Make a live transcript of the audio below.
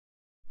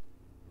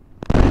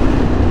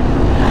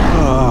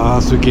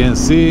As you can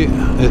see,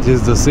 it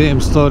is the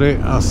same story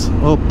as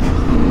up.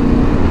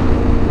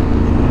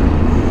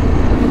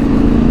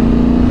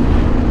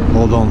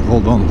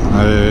 Hold on,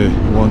 I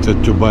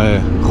wanted to buy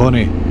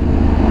honey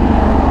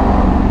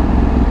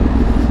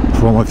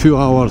from a few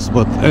hours,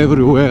 but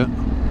everywhere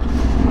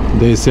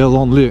they sell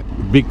only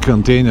big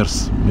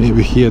containers.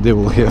 Maybe here they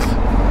will have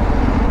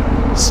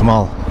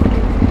small.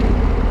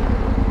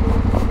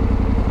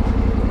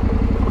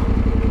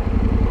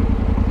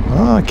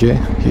 Okay,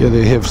 here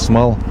they have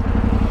small.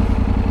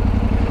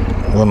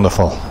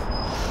 Wonderful.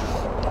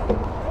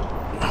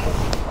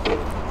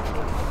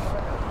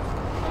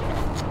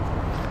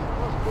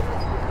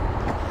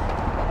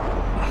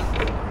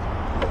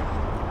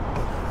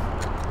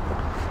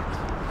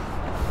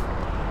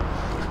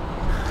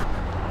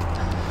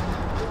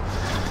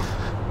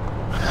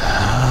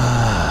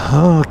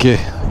 Okay,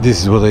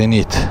 this is what I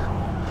need.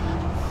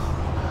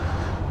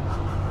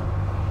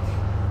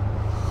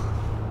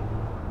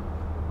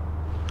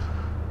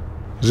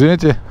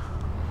 Извините.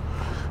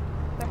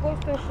 Такой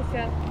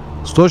 160.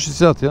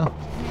 160, я?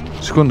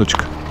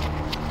 Секундочку.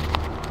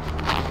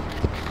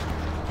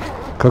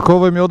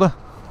 Какого меда?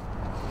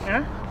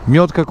 А?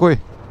 Мед какой?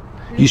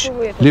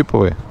 Липовый.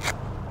 Липовый.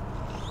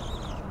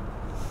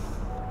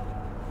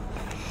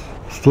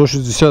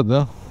 160,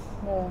 да?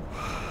 Да.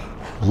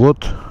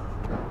 Вот.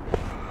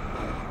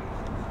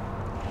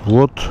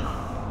 Вот.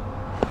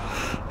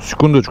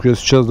 Секундочку, я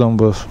сейчас дам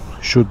вас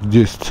счет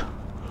 10.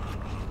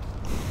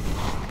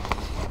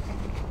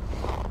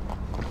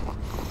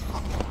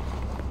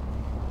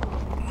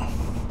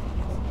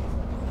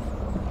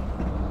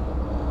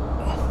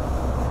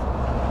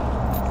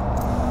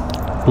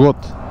 Вот.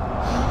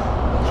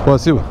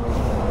 Спасибо.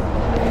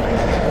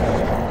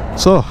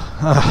 So,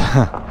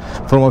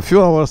 from a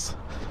few hours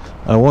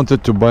I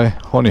wanted to buy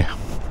honey,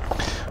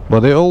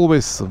 but they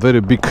always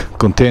very big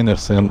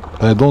containers, and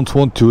I don't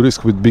want to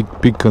risk with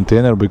big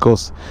container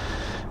because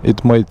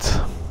it might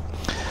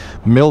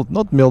melt,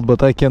 not melt,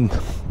 but I can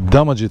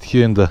damage it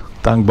here in the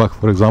tank bag,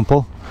 for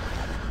example,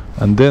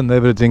 and then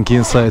everything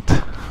inside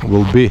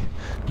will be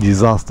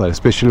disaster,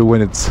 especially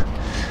when it's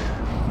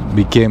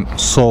became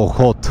so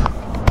hot.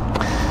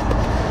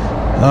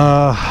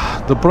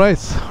 The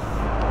price,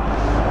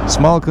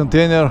 small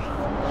container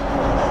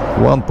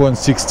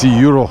 1.60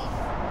 euro,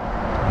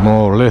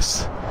 more or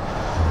less.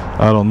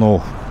 I don't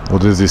know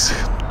what is this,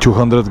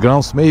 200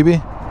 grams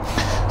maybe.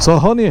 So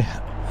honey,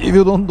 if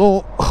you don't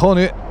know,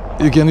 honey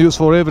you can use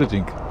for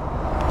everything,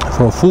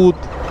 for food,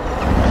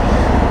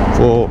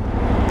 for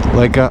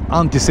like an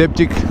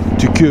antiseptic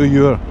to cure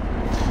your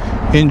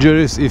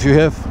injuries if you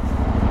have.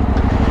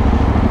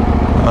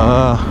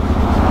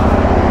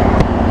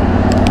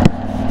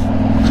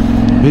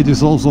 It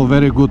is also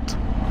very good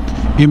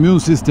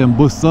immune system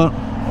booster,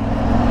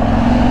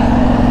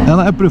 and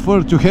I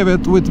prefer to have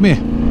it with me.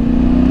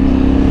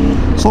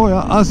 So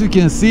yeah, as you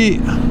can see,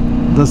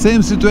 the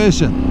same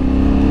situation,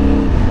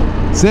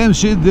 same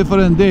shit,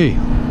 different day.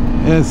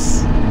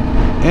 As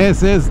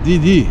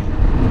SSDD.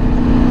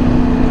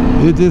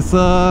 It is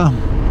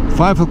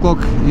 5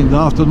 o'clock in the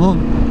afternoon,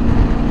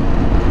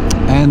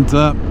 and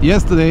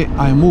yesterday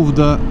I moved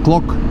the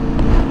clock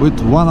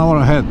with 1 hour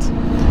ahead.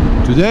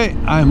 Today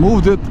I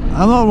moved it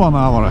another 1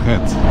 hour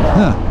ahead.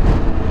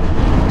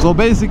 So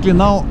basically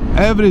now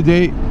every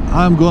day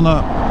I'm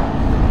gonna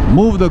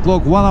move the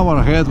clock 1 hour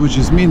ahead, which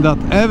is mean that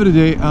every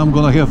day I'm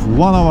gonna have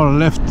 1 hour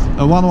left,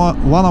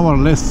 1 hour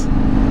less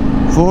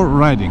for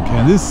riding.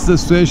 And this is the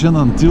situation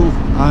until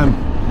I'm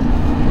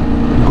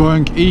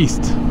going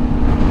east.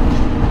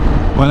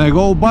 When I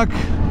go back,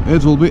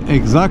 it will be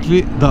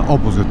exactly the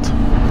opposite.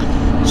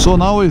 So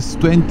now it's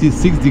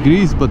 26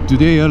 degrees, but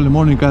today early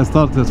morning I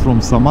started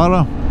from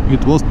Samara.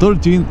 It was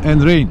 13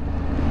 and rain.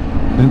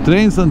 Then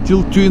trains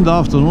until 2 in the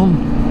afternoon,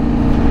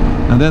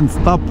 and then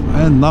stop,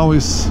 and now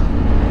is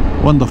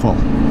wonderful.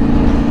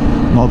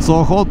 Not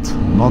so hot,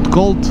 not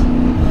cold,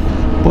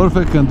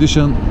 perfect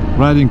condition,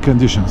 riding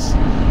conditions.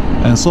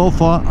 And so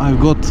far I've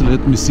got,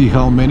 let me see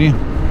how many.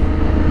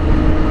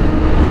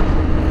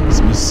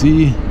 Let me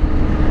see,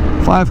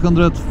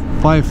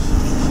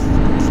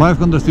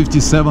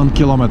 557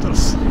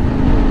 kilometers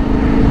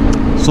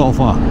so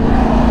far.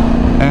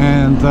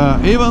 And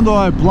even though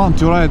I plan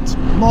to ride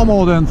no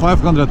more than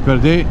 500 per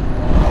day,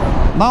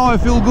 now I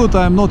feel good.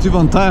 I'm not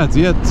even tired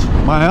yet.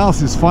 My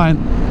health is fine,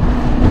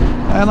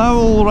 and I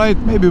will ride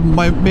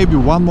maybe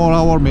 1 more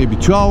hour, maybe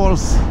 2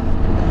 hours,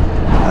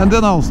 and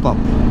then I'll stop.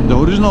 The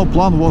original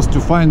plan was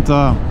to find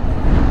a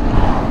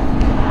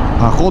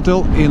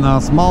hotel in a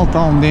small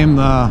town named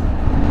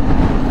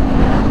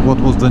what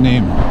was the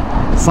name?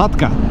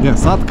 Satka. Yeah,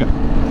 Satka.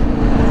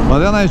 But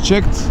then I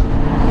checked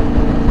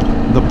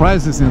the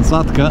prices in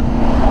Satka,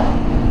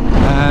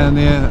 and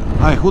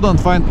I couldn't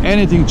find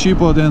anything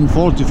cheaper than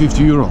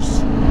 40-50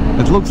 euros.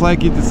 It looks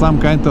like it is some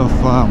kind of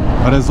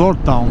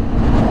resort town,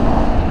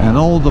 and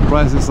all the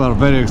prices are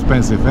very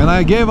expensive. And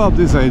I gave up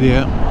this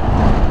idea,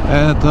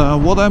 and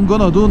what I'm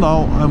gonna do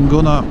now, I'm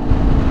gonna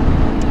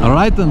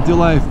ride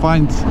until I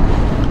find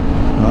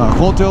a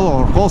hotel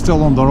or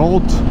hostel on the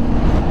road.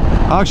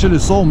 Actually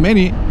so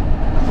many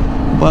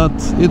but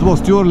it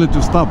was too early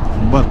to stop.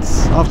 But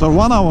after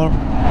 1 hour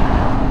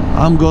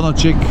I'm gonna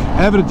check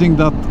everything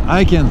that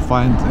I can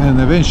find and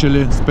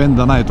eventually spend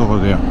the night over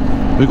there,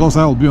 because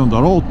I will be on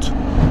the road.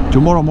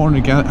 Tomorrow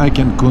morning I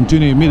can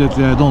continue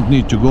immediately. I don't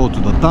need to go to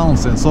the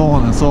towns and so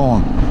on and so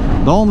on.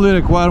 The only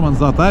requirements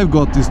that I've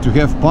got is to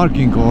have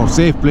parking or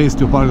safe place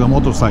to park the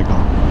motorcycle.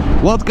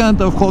 What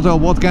kind of hotel,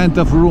 what kind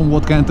of room,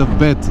 what kind of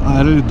bed,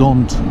 I really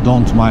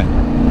don't mind,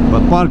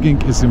 but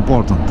parking is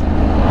important.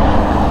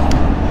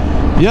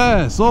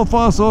 Yeah, so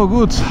far so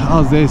good,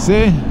 as they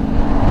say.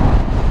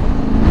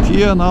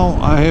 Here now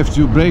I have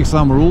to break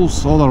some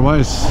rules,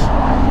 otherwise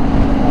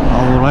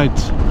I will ride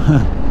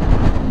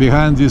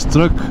behind this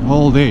truck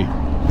all day.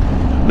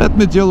 Let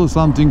me tell you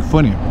something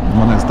funny.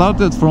 When I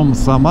started from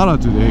Samara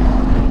today,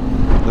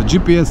 the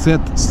GPS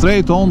said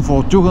straight on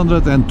for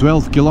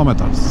 212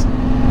 kilometers.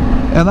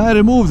 And I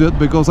removed it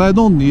because I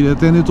don't need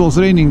it, and it was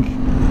raining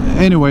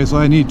anyway, so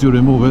I need to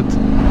remove it.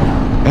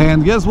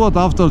 And guess what?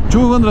 After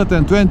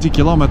 220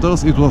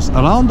 kilometers it was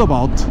a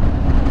roundabout,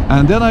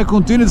 and then I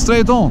continued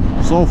straight on.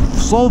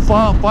 So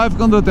far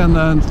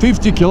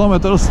 550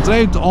 kilometers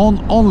straight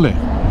on only.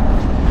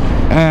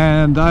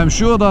 And I'm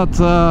sure that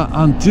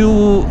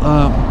until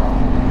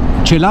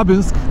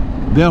Chelyabinsk,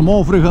 there are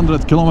more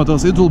 300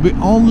 kilometers, it will be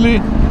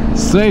only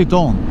straight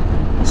on.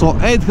 So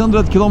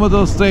 800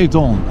 kilometers straight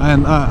on,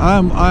 and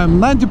I'm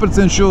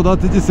 90% sure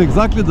that it is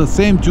exactly the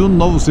same tune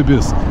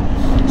Novosibirsk.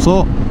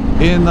 So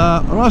in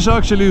Russia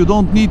actually you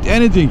don't need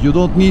anything. You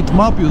don't need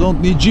map, you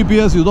don't need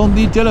GPS, you don't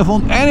need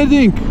telephone,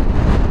 anything,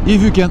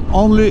 if you can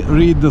only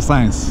read the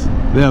signs.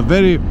 They are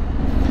very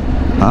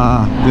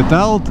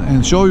detailed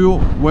and show you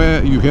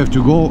where you have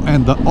to go,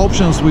 and the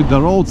options with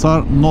the roads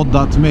are not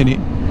that many,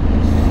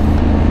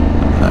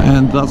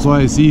 and that's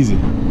why it's easy.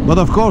 But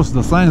of course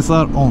the signs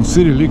are on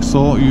Cyrillic,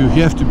 so you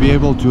have to be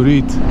able to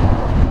read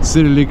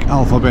Cyrillic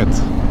alphabet.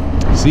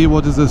 See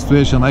what is the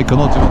situation. I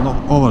cannot even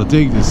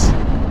overtake this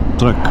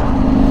truck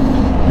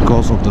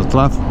because of the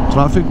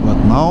traffic, but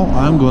now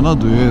I'm gonna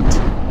do it.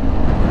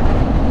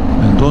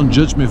 And don't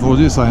judge me for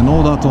this. I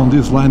know that on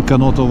this line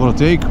cannot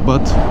overtake,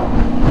 but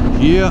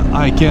here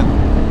I can.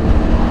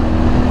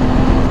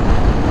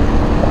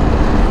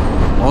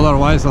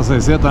 Otherwise, as I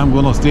said, I'm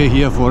gonna stay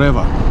here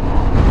forever.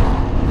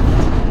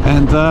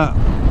 And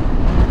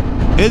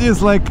it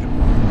is like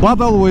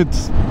battle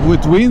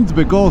with wind,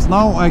 because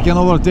now I can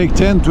overtake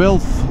 10,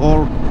 12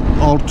 or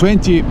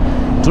 20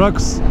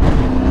 trucks,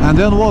 and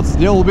then what?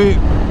 There will be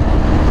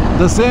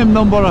the same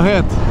number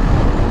ahead.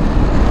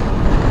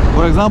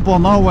 For example,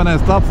 now when I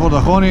stop for the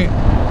honey,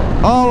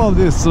 all of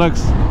these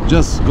trucks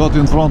just got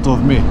in front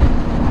of me.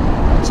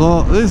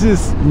 So this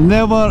is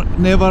never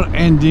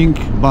ending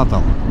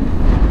battle.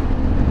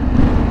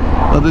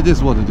 But it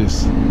is what it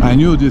is. I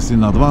knew this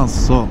in advance,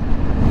 so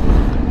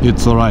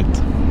it's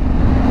alright.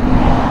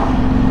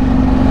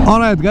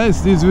 Alright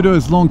guys, this video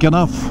is long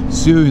enough.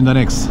 See you in the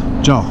next.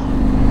 Ciao.